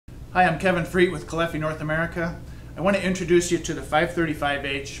Hi, I'm Kevin Freet with Caleffi North America. I want to introduce you to the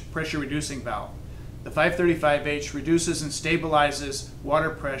 535H pressure reducing valve. The 535H reduces and stabilizes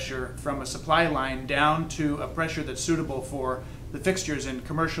water pressure from a supply line down to a pressure that's suitable for the fixtures in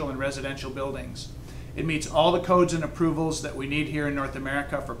commercial and residential buildings. It meets all the codes and approvals that we need here in North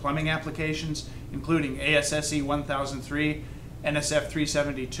America for plumbing applications, including ASSE 1003, NSF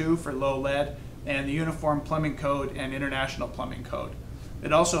 372 for low lead, and the Uniform Plumbing Code and International Plumbing Code.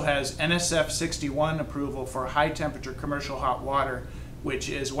 It also has NSF 61 approval for high temperature commercial hot water, which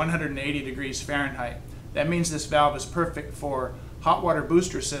is 180 degrees Fahrenheit. That means this valve is perfect for hot water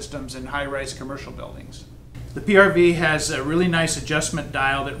booster systems in high-rise commercial buildings. The PRV has a really nice adjustment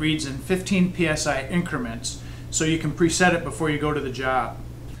dial that reads in 15 psi increments, so you can preset it before you go to the job.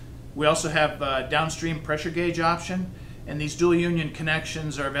 We also have a downstream pressure gauge option, and these dual union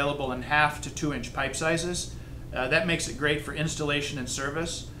connections are available in 1/2 to 2-inch pipe sizes. That makes it great for installation and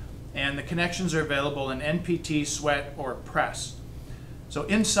service, and the connections are available in NPT, sweat, or press. So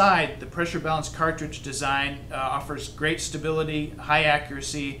inside, the pressure balance cartridge design offers great stability, high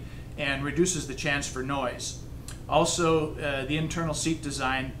accuracy, and reduces the chance for noise. Also, the internal seat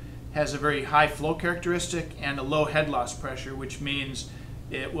design has a very high flow characteristic and a low head loss pressure, which means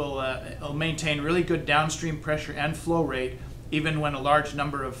it'll maintain really good downstream pressure and flow rate even when a large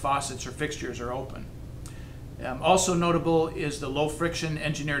number of faucets or fixtures are open. Also notable is the low friction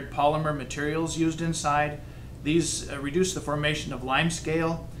engineered polymer materials used inside. These reduce the formation of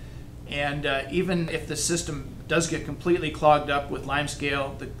limescale, and even if the system does get completely clogged up with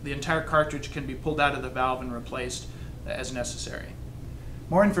limescale, the entire cartridge can be pulled out of the valve and replaced as necessary.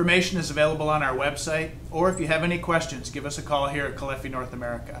 More information is available on our website, or if you have any questions, give us a call here at Caleffi North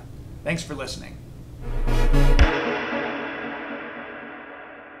America. Thanks for listening.